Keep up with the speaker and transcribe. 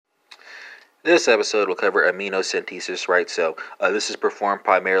This episode will cover amniocentesis, right? This is performed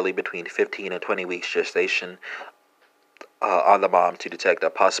primarily between 15 and 20 weeks gestation on the mom to detect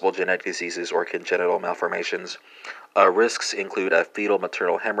possible genetic diseases or congenital malformations. Risks include a fetal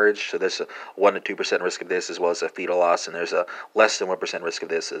maternal hemorrhage, so there's a 1 to 2% risk of this, as well as a fetal loss, and there's a less than 1% risk of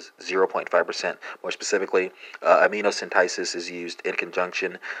this, is 0.5% more specifically. Amniocentesis is used in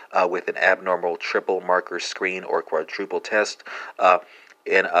conjunction with an abnormal triple marker screen or quadruple test.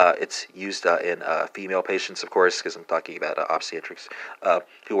 And it's used in female patients, of course, because I'm talking about obstetrics,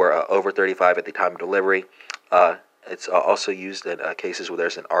 who are over 35 at the time of delivery. It's also used in cases where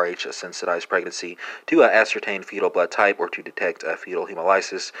there's an Rh sensitized pregnancy to ascertain fetal blood type or to detect fetal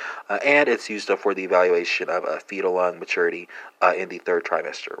hemolysis, and it's used for the evaluation of fetal lung maturity in the third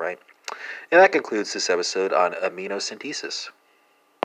trimester, right? And that concludes this episode on amniocentesis.